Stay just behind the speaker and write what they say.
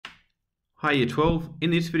Hi Year 12, in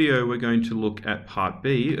this video we're going to look at part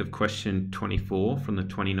B of question 24 from the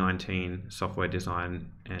 2019 Software Design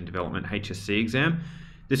and Development HSC exam.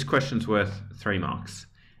 This question's worth 3 marks.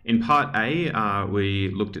 In part A, we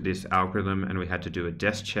looked at this algorithm and we had to do a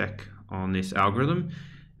desk check on this algorithm.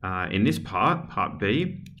 In this part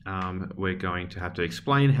B, we're going to have to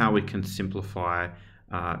explain how we can simplify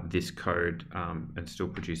this code and still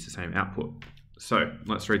produce the same output. So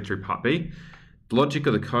let's read through part B. The logic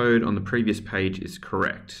of the code on the previous page is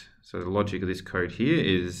correct. So the logic of this code here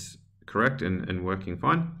is correct and working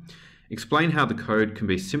fine. Explain how the code can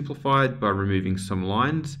be simplified by removing some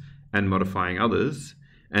lines and modifying others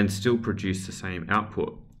and still produce the same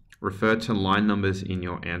output. Refer to line numbers in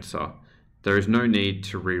your answer. There is no need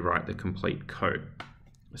to rewrite the complete code.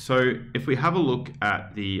 So if we have a look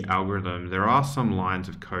at the algorithm, there are some lines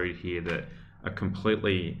of code here that are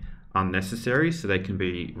completely unnecessary, so they can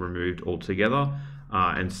be removed altogether,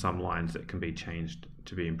 and some lines that can be changed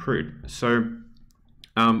to be improved. So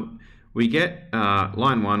we get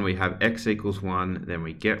line 1, we have x equals 1, then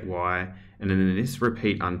we get y, and then in this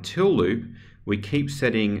repeat until loop, we keep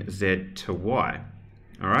setting z to y.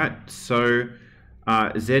 All right, so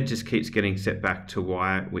z just keeps getting set back to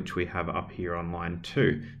y, which we have up here on line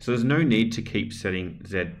 2. So there's no need to keep setting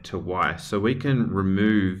z to y. So we can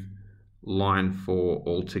remove line 4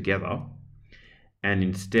 altogether, and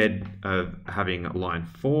instead of having line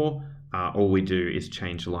 4, all we do is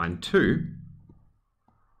change line 2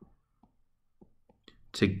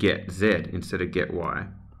 to get z instead of get y.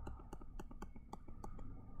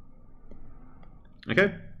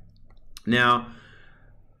 Okay, now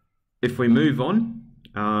if we move on,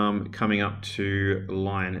 coming up to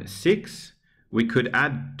line 6, we could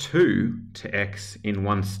add 2 to x in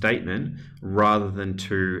one statement rather than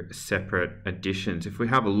 2 separate additions. If we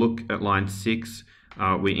have a look at line 6,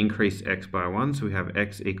 we increase x by 1, so we have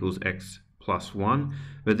x equals x plus 1.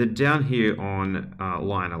 But then down here on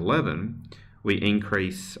line 11, we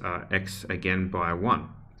increase x again by 1.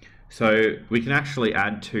 So we can actually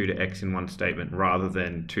add 2 to x in one statement rather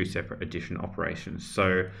than 2 separate addition operations.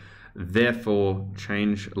 So therefore,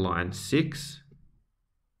 change line 6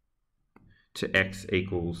 to x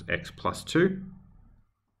equals x plus 2.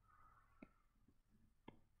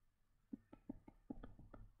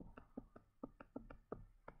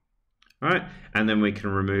 All right, and then we can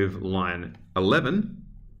remove line 11.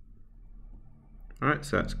 All right,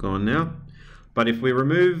 so that's gone now. But if we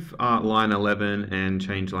remove line 11 and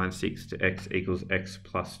change line 6 to x equals x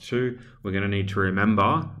plus 2, we're going to need to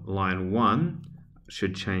remember line 1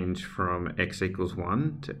 should change from x equals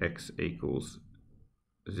 1 to x equals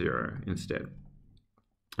 0 instead.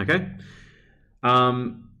 Okay.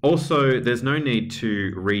 Also, there's no need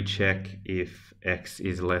to recheck if x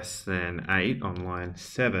is less than 8 on line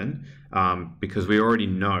 7 because we already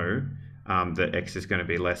know that x is going to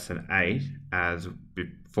be less than 8 as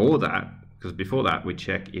before that, because before that we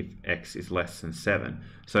check if x is less than 7.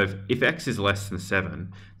 So if x is less than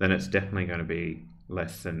 7, then it's definitely going to be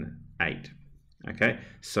less than 8. Okay,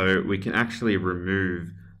 so we can actually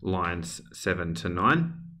remove lines 7 to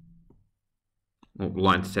 9.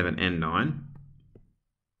 Lines 7 and 9,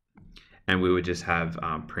 and we would just have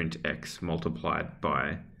print x multiplied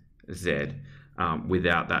by z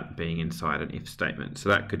without that being inside an if statement. So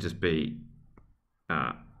that could just be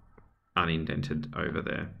unindented over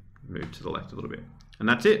there, move to the left a little bit, and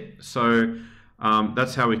that's it. So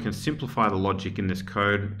that's how we can simplify the logic in this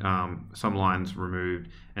code. Some lines removed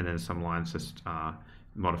and then some lines just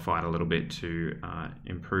modified a little bit to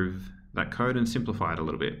improve that code and simplify it a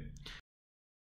little bit.